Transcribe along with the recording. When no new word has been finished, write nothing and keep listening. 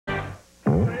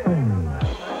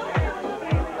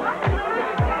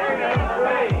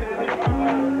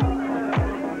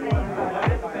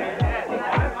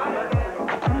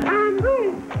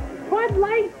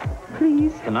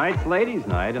tonight's ladies'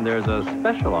 night, and there's a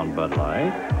special on Bud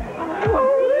Light.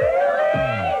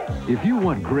 If you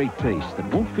want great taste that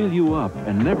won't fill you up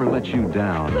and never let you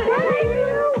down,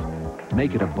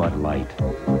 make it a Bud Light.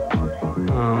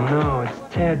 Oh, no,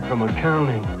 it's Ted from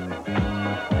accounting.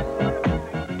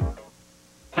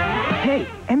 Hey,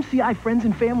 MCI friends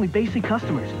and family basic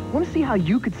customers, want to see how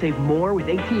you could save more with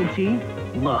AT&T?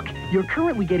 Look, you're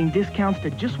currently getting discounts to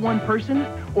just one person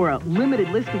or a limited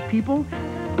list of people,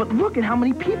 but look at how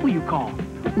many people you call.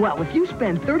 Well, if you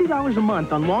spend $30 a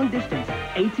month on long distance,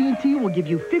 AT&T will give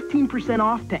you 15%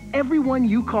 off to everyone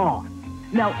you call.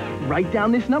 Now, write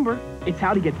down this number. It's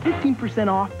how to get 15%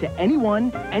 off to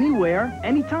anyone, anywhere,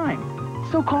 anytime.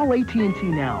 So call AT&T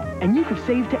now, and you could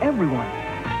save to everyone.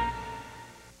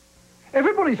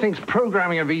 Everybody thinks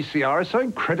programming a VCR is so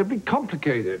incredibly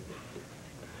complicated.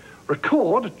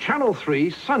 Record Channel 3,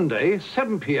 Sunday,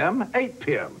 7 p.m., 8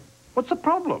 p.m. What's the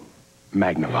problem?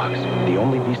 Magnavox, the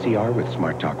only VCR with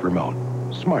Smart Talk remote.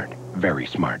 Smart, very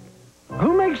smart.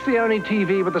 Who makes the only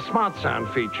TV with the Smart Sound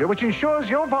feature, which ensures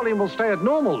your volume will stay at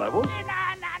normal levels,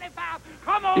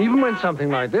 even when something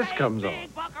like this comes on?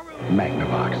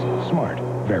 Magnavox, smart,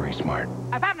 very smart.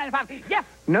 Yes.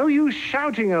 No use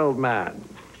shouting, old man.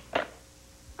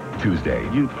 Tuesday,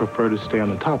 you'd prefer to stay on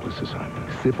the topless assignment.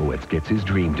 Sipowicz gets his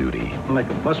dream duty. Like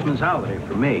a busman's holiday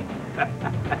for me.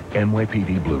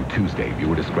 NYPD Blue, Tuesday.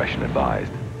 Viewer discretion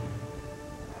advised.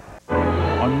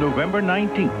 On November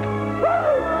 19th,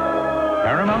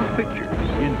 Paramount Pictures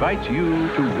invites you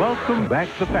to welcome back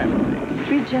the family.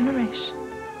 Regeneration.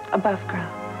 Above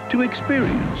ground. To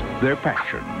experience their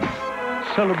passion,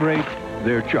 celebrate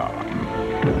their charm,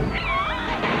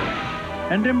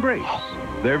 and embrace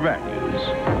their values.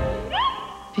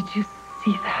 Did you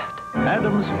see that?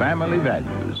 Adam's Family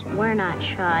Values. We're not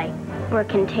shy. We're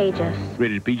contagious.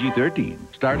 Rated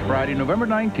PG-13. Starts Friday, November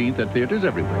 19th at theaters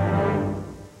everywhere.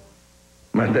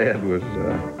 My dad was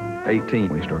 18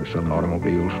 when he started selling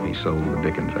automobiles. He sold the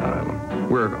Dickens out of them.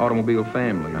 We're an automobile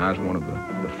family. I was one of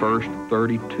the first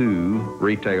 32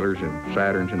 retailers of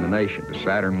Saturns in the nation. The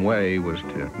Saturn way was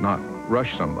to not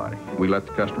rush somebody. We let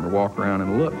the customer walk around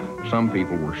and look. Some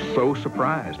people were so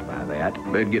surprised by that,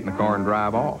 they'd get in the car and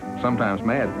drive off, sometimes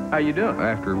mad. How you doing?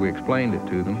 After we explained it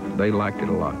to them, they liked it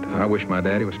a lot. I wish my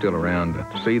daddy was still around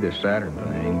to see this Saturn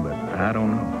thing, but I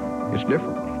don't know. It's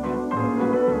different.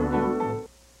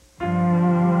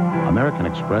 American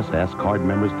Express asks card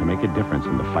members to make a difference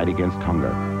in the fight against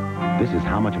hunger. This is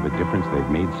how much of a difference they've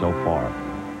made so far.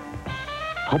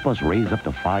 Help us raise up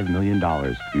to $5 million.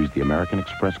 Use the American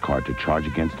Express card to charge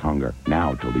against hunger,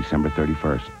 now till December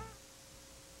 31st.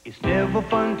 It's never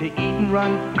fun to eat and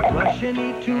run, to rush and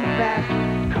eat too fast,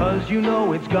 'cause you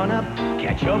know it's gonna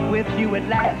catch up with you at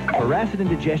last. For acid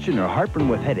indigestion or heartburn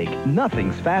with headache,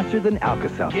 nothing's faster than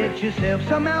Alka-Seltzer. Get yourself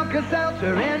some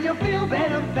Alka-Seltzer and you'll feel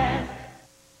better fast.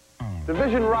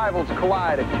 Division rivals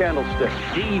collide at Candlestick.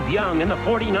 Steve Young and the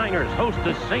 49ers host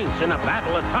the Saints in a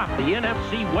battle atop the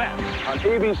NFC West. On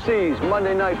ABC's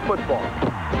Monday Night Football.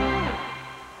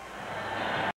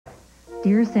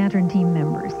 Dear Saturn team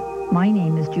members, my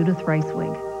name is Judith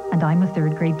Reiswig, and I'm a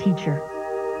third grade teacher.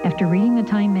 After reading the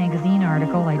Time magazine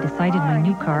article, I decided my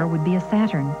new car would be a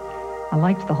Saturn. I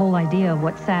liked the whole idea of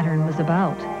what Saturn was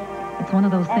about. It's one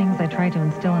of those things I try to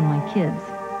instill in my kids.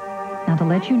 Now, to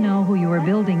let you know who you are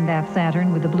building that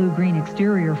Saturn with the blue-green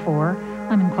exterior for,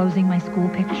 I'm enclosing my school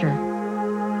picture.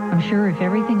 I'm sure if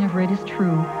everything I've read is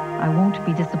true, I won't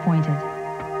be disappointed.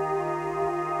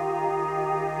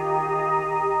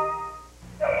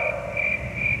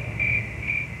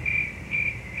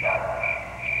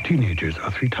 Teenagers are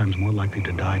 3 times more likely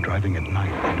to die driving at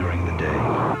night than during the day.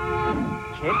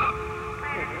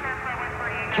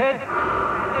 Kid?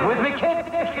 With me, kid?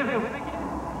 Excuse me, with me.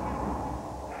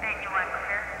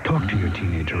 Talk to your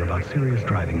teenager about serious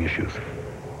driving issues.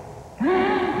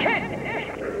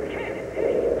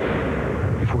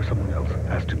 Before someone else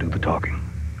has to do the talking.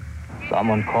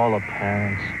 Someone call the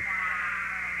parents.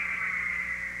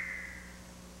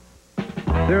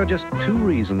 There are just 2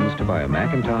 reasons to buy a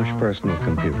Macintosh personal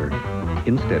computer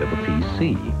instead of a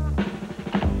PC.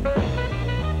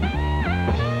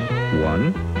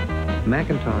 1,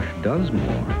 Macintosh does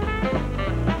more.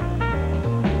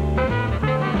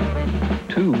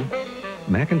 2,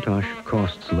 Macintosh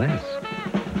costs less.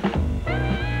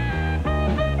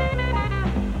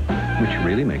 Which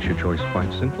really makes your choice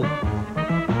quite simple.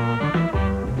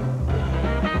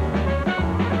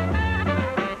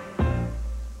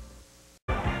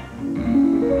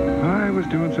 I was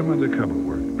doing some undercover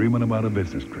work, dreaming about a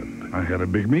business trip. I had a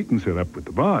big meeting set up with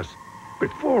the boss.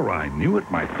 Before I knew it,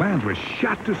 my plans were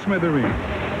shot to smithereens.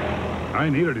 I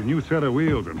needed a new set of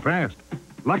wheels and fast.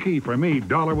 Lucky for me,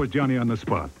 Dollar was Johnny on the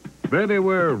spot. There they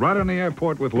were, right on the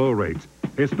airport with low rates.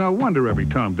 It's no wonder every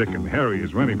Tom, Dick, and Harry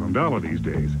is renting from Dollar these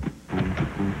days.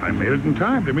 I made it in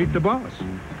time to meet the boss.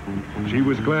 She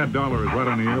was glad Dollar is right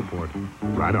on the airport.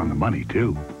 Right on the money,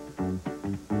 too.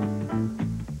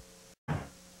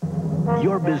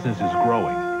 Your business is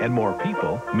growing, and more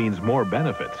people means more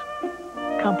benefits.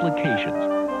 Complications.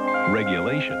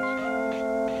 Regulations.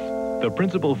 The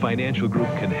Principal Financial Group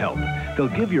can help. They'll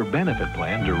give your benefit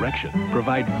plan direction,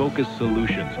 provide focused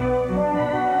solutions,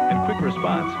 and quick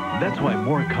response. That's why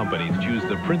more companies choose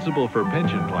the Principal for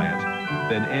pension plans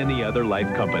than any other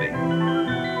life company.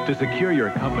 To secure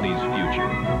your company's future,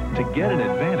 to get an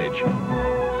advantage,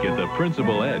 get the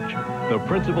Principal edge. The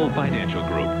Principal Financial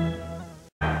Group.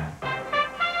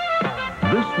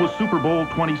 This was Super Bowl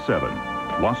 27.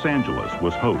 Los Angeles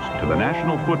was host to the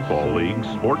National Football League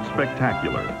Sports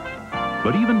Spectacular.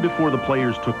 But even before the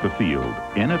players took the field,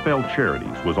 NFL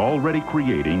Charities was already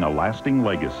creating a lasting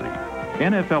legacy.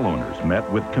 NFL owners met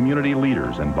with community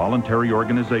leaders and voluntary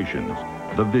organizations.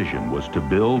 The vision was to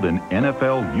build an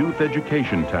NFL youth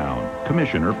education town.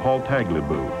 Commissioner Paul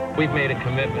Tagliabue. We've made a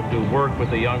commitment to work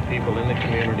with the young people in the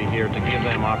community here to give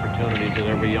them opportunities that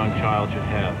every young child should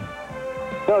have.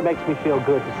 You know, it makes me feel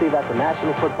good to see that the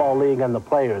National Football League and the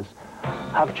players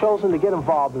have chosen to get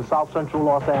involved in South Central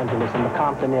Los Angeles and the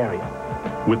Compton area.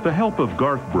 With the help of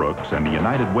Garth Brooks and the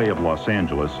United Way of Los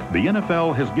Angeles, the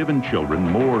NFL has given children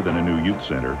more than a new youth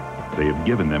center. They have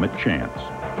given them a chance.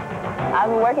 I've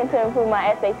been working to improve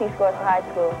my SAT scores for high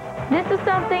school. This is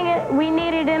something we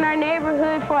needed in our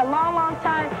neighborhood for a long, long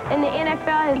time, and the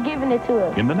NFL has given it to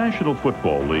us. In the National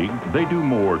Football League, they do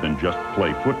more than just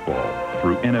play football.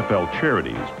 Through NFL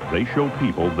Charities, they show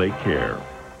people they care.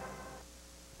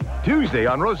 Tuesday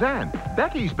on Roseanne.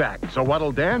 Becky's back, so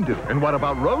what'll Dan do? And what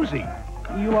about Rosie?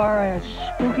 You are a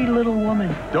spooky little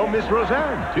woman. Don't miss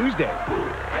Roseanne, Tuesday.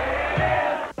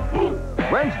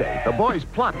 Wednesday, the boys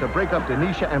plot to break up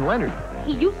Denisha and Leonard.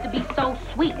 He used to be so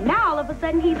sweet. Now, all of a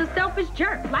sudden, he's a selfish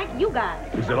jerk, like you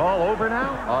guys. Is it all over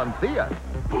now? On Thea.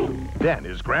 Then,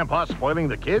 is Grandpa spoiling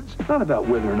the kids? It's not about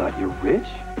whether or not you're rich.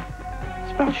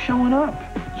 It's about showing up.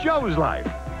 Joe's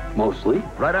life. Mostly.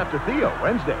 Right after Theo,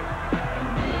 Wednesday.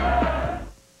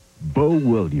 Bo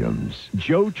Williams,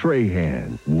 Joe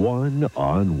Trahan,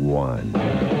 one-on-one.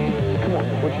 Come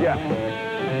on, what you got?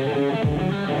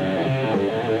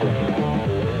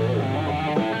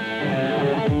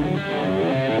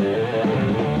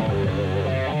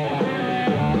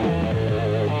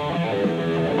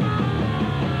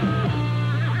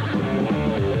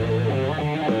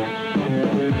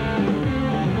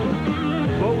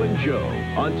 Bo and Joe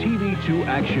on TV2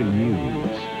 Action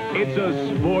News. It's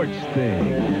a sports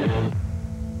thing.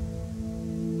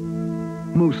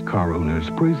 Most car owners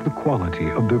praise the quality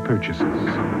of their purchases.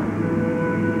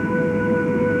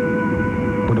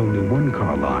 But only one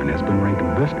car line has been ranked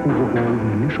best overall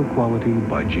in initial quality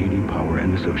by J.D. Power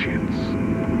and Associates.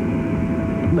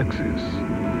 Lexus.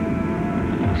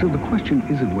 So the question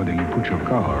isn't whether you put your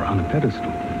car on a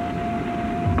pedestal,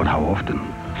 but how often.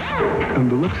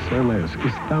 And the Lexus LS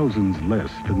is thousands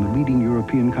less than the leading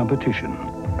European competition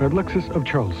at Lexus of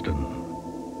Charleston.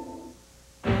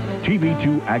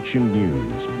 TV2 Action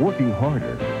News, working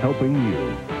harder, helping you.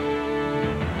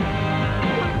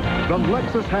 The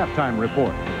Lexus Halftime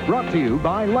Report, brought to you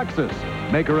by Lexus,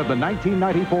 maker of the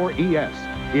 1994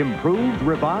 ES. Improved,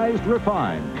 revised,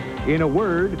 refined. In a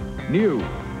word, new.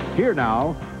 Here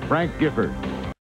now, Frank Gifford.